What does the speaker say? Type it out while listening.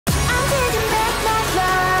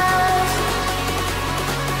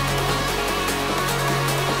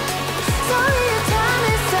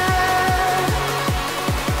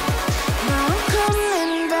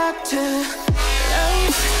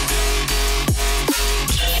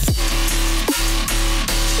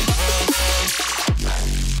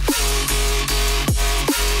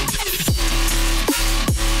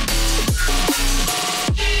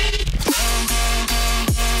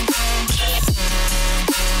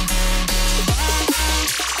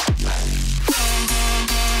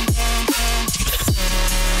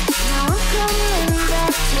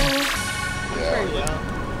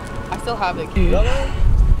havoc. Dude,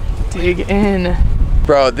 dig in.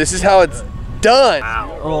 Bro, this is how it's done.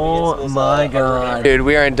 Oh my god. Dude,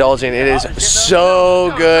 we are indulging. It is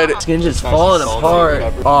so good. Skin just falling apart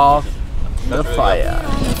off the fire.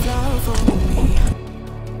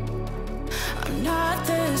 I'm not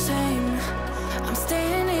the same. I'm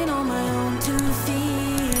standing on my own 2 feet.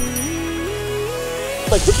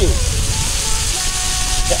 Like cooking.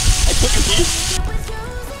 Yeah, I cook a piece.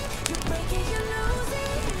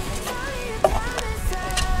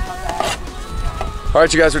 All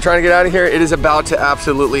right, you guys, we're trying to get out of here. It is about to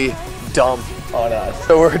absolutely dump on us.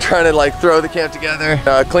 So we're trying to like throw the camp together,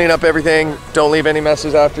 clean up everything. Don't leave any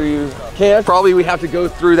messes after you can. Probably we have to go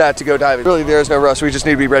through that to go diving. Really, there's no rush. We just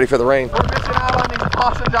need to be ready for the rain. We're missing out on these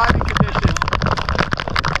awesome diving conditions.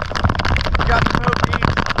 We got the boat deep.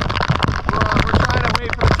 We're trying to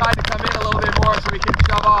wait for the tide to come in a little bit more so we can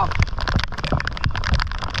shove off.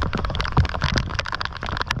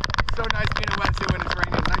 It's so nice being in a wetsuit when it's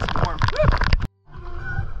raining, nice and warm. Woo!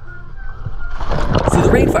 So the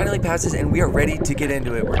rain finally passes and we are ready to get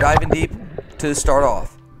into it. We're diving deep to start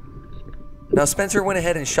off. Now Spencer went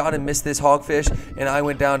ahead and shot and missed this hogfish, and I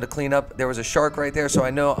went down to clean up. There was a shark right there, so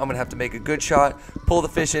I know I'm gonna have to make a good shot, pull the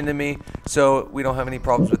fish into me so we don't have any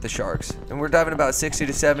problems with the sharks. And we're diving about 60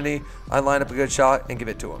 to 70. I line up a good shot and give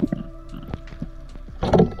it to him.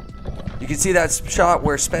 You can see that shot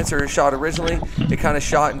where Spencer shot originally. It kind of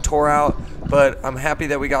shot and tore out, but I'm happy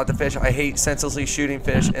that we got the fish. I hate senselessly shooting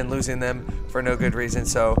fish and losing them for no good reason,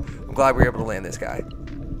 so I'm glad we were able to land this guy.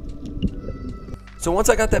 So once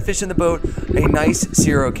I got that fish in the boat, a nice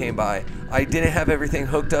Spearo came by. I didn't have everything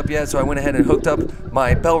hooked up yet, so I went ahead and hooked up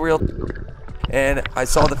my bell reel, and I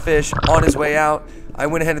saw the fish on his way out. I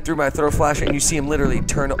went ahead and threw my throw flasher, and you see him literally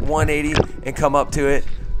turn 180 and come up to it.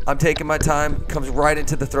 I'm taking my time, comes right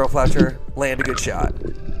into the throw flasher, land a good shot.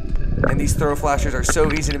 And these throw flashers are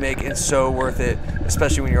so easy to make and so worth it,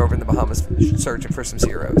 especially when you're over in the Bahamas searching for some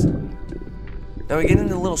Spearos. Now we get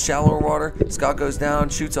into a little shallower water. Scott goes down,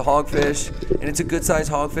 shoots a hogfish, and it's a good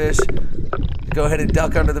sized hogfish. Go ahead and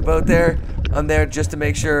duck under the boat there. I'm there just to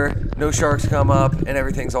make sure no sharks come up and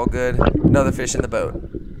everything's all good. Another fish in the boat.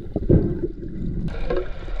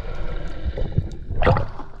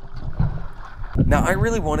 Now I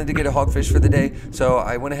really wanted to get a hogfish for the day, so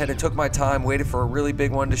I went ahead and took my time, waited for a really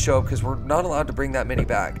big one to show up because we're not allowed to bring that many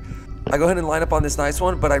back. I go ahead and line up on this nice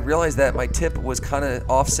one, but I realized that my tip was kind of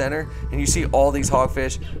off center, and you see all these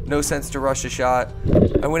hogfish, no sense to rush a shot.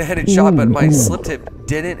 I went ahead and shot, but my slip tip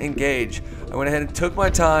didn't engage. I went ahead and took my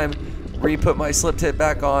time, re-put my slip tip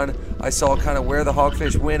back on. I saw kind of where the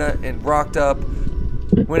hogfish went and rocked up.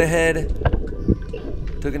 Went ahead,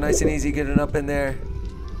 took it nice and easy, getting up in there,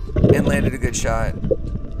 and landed a good shot.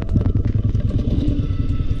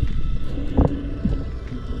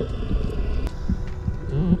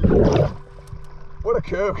 What a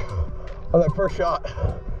kook on that first shot.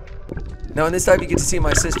 Now in this dive you get to see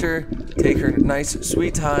my sister take her nice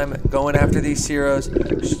sweet time going after these Spearos.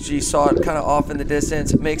 She saw it kind of off in the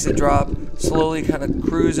distance, makes a drop, slowly kind of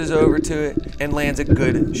cruises over to it and lands a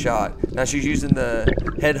good shot. Now she's using the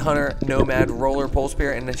Headhunter Nomad roller pole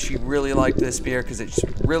spear, and she really liked this spear because it's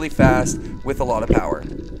really fast with a lot of power.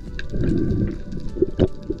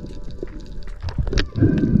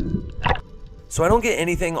 So I don't get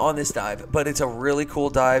anything on this dive, but it's a really cool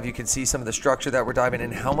dive. You can see some of the structure that we're diving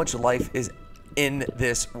in, how much life is in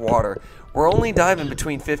this water. We're only diving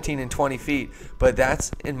between 15 and 20 feet, but that's,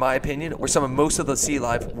 in my opinion, where most of the sea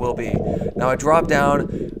life will be. Now I drop down.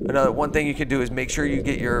 One thing you can do is make sure you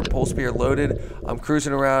get your pole spear loaded. I'm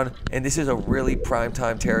cruising around, and this is a really prime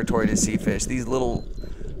time territory to see fish. These little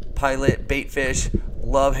pilot bait fish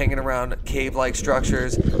love hanging around cave-like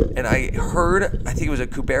structures, and I think it was a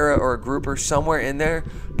cubera or a grouper somewhere in there,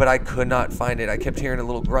 but I could not find it. I kept hearing a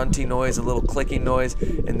little grunty noise, a little clicking noise,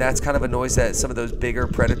 and that's kind of a noise that some of those bigger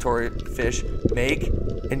predatory fish make,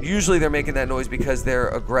 and usually they're making that noise because they're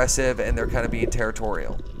aggressive and they're kind of being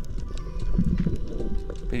territorial.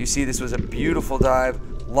 But you see, this was a beautiful dive,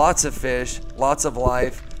 lots of fish, lots of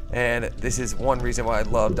life, and this is one reason why I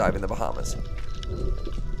love diving the Bahamas.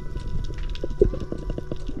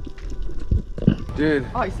 Dude,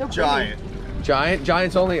 Oh, he's so giant.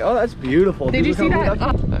 Giant's only, oh, that's beautiful. Did you see that?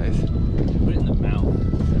 Nice. Put it in the mouth.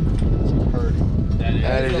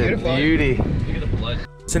 That is a beauty. Look at the blood.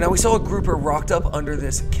 So now we saw a grouper rocked up under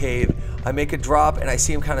this cave. I make a drop and I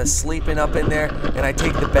see him kind of sleeping up in there, and I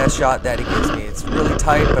take the best shot that he gives me. It's really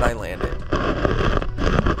tight, but I land it.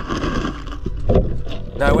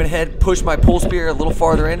 Now I went ahead, pushed my pole spear a little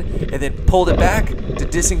farther in, and then pulled it back to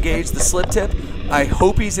disengage the slip tip. I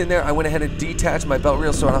hope he's in there. I went ahead and detached my belt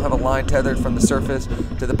reel so I don't have a line tethered from the surface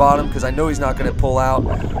to the bottom because I know he's not going to pull out.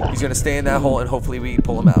 He's going to stay in that hole and hopefully we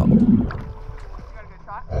pull him out.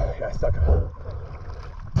 Yeah, I stuck him.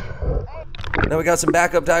 Now we got some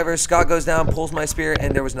backup divers. Scott goes down, pulls my spear,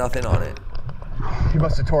 and there was nothing on it. He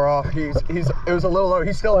must have tore off. It was a little low.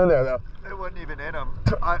 He's still in there though. It wasn't even in him.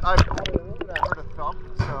 I heard a thump,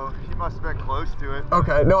 so he must have been close to it.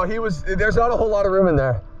 Okay, no, there's not a whole lot of room in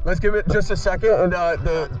there. Let's give it just a second and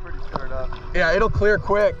It's pretty stirred up. yeah, it'll clear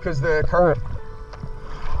quick because the current.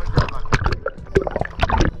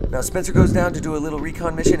 Now Spencer goes down to do a little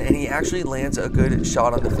recon mission and he actually lands a good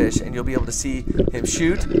shot on the fish and you'll be able to see him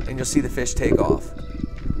shoot and you'll see the fish take off.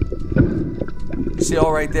 You see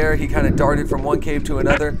all right there, he kind of darted from one cave to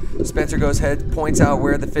another. Spencer goes ahead, points out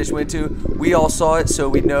where the fish went to. We all saw it, so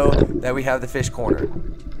we know that we have the fish cornered.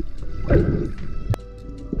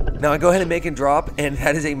 Now I go ahead and make him drop, and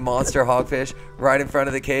that is a monster hogfish right in front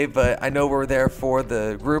of the cave, but I know we're there for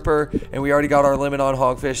the grouper, and we already got our limit on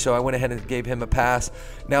hogfish, so I went ahead and gave him a pass.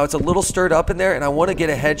 Now it's a little stirred up in there, and I want to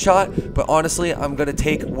get a headshot, but honestly, I'm going to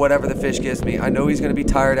take whatever the fish gives me. I know he's going to be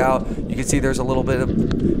tired out. You can see there's a little bit of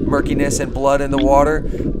murkiness and blood in the water.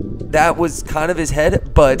 That was kind of his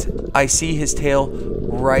head, but I see his tail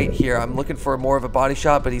right here. I'm looking for more of a body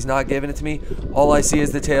shot, but he's not giving it to me. All I see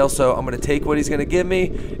is the tail, so I'm going to take what he's going to give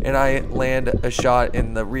me, and I land a shot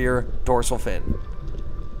in the rear dorsal fin.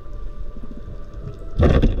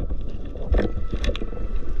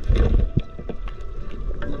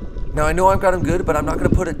 Now I know I've got him good, but I'm not going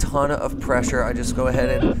to put a ton of pressure. I just go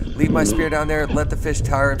ahead and leave my spear down there, let the fish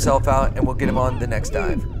tire himself out, and we'll get him on the next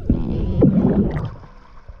dive.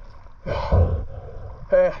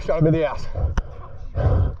 Hey, shot him in the ass.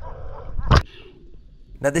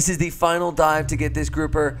 Now this is the final dive to get this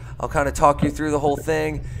grouper. I'll kind of talk you through the whole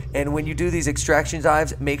thing. And when you do these extraction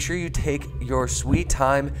dives, make sure you take your sweet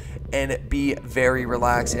time and be very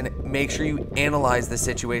relaxed and make sure you analyze the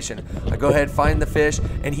situation. I go ahead, find the fish,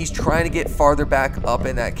 and he's trying to get farther back up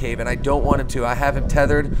in that cave, and I don't want him to. I have him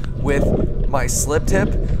tethered with my slip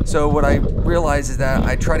tip. So what I realize is that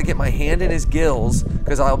I try to get my hand in his gills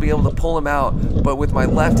because I'll be able to pull him out, but with my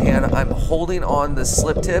left hand, I'm holding on the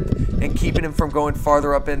slip tip and keeping him from going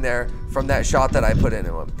farther up in there from that shot that I put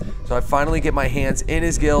into him. So I finally get my hands in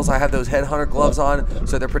his gills. I have those Headhunter gloves on,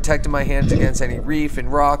 so they're protecting my hands against any reef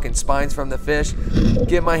and rock and spines from the fish.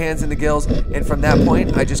 Get my hands in the gills, and from that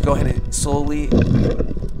point, I just go ahead and slowly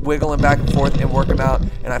wiggle him back and forth and work him out,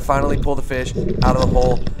 and I finally pull the fish out of the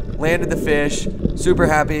hole. Landed the fish, super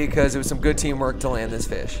happy because it was some good teamwork to land this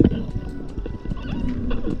fish.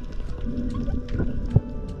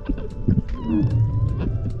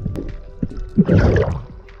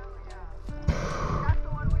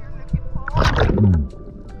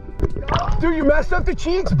 Dude, you messed up the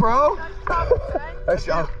cheeks, bro. Nice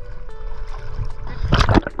job.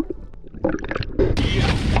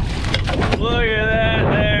 Look at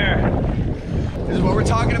that there. This is what we're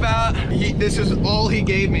talking about. This is all he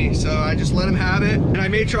gave me, so I just let him have it. And I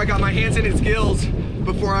made sure I got my hands in his gills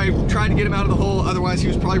before I tried to get him out of the hole. Otherwise, he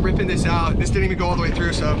was probably ripping this out. This didn't even go all the way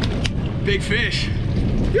through, so big fish.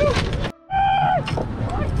 Woo!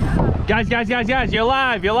 Guys, you're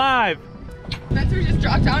live, you're live. Spencer just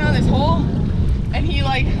dropped down on this hole and he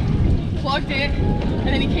like plugged in and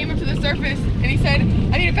then he came up to the surface and he said,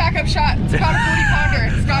 I need a backup shot. It's about a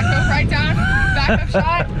 40-pounder. Scott goes right down, backup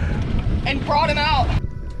shot, and brought him out.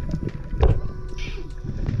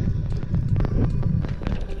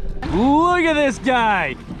 Look at this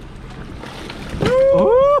guy.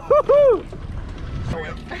 Ooh.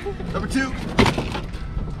 Number 2.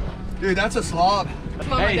 Dude, that's a slob.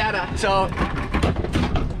 Mama Dada. So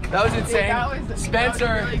that was insane. That was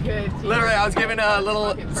Spencer, really good. literally, I was giving a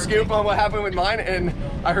little scoop on what happened with mine, and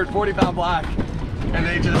I heard 40-pound black, and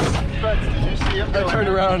they just turned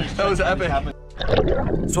around. That was epic.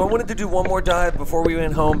 So I wanted to do one more dive before we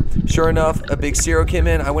went home. Sure enough, a big Spearo came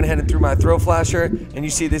in. I went ahead and threw my throw flasher, and you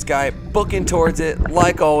see this guy booking towards it,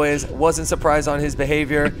 like always. Wasn't surprised on his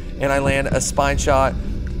behavior, and I land a spine shot.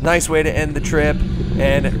 Nice way to end the trip,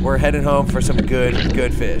 and we're heading home for some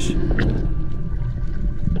good fish.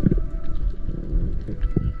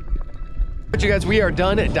 You guys, we are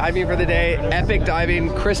done diving for the day. Epic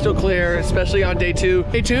diving, crystal clear, especially on day 2.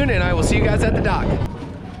 Stay tuned, and I will see you guys at the dock.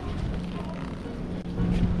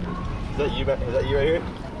 Is that you right here?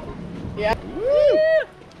 Yeah.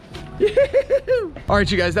 All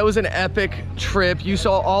right, you guys, that was an epic trip. You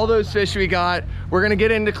saw all those fish we got. We're gonna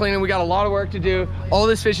get into cleaning. We got a lot of work to do. All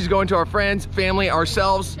this fish is going to our friends, family,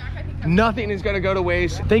 ourselves. Nothing is gonna go to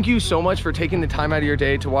waste. Thank you so much for taking the time out of your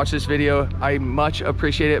day to watch this video. I much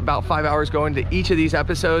appreciate it. About 5 hours going to each of these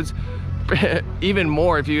episodes. even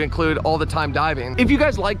more if you include all the time diving. If you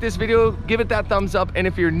guys like this video, give it that thumbs up. And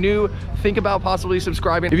if you're new, think about possibly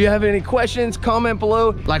subscribing. If you have any questions, comment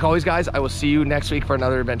below. Like always, guys, I will see you next week for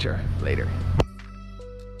another adventure. Later.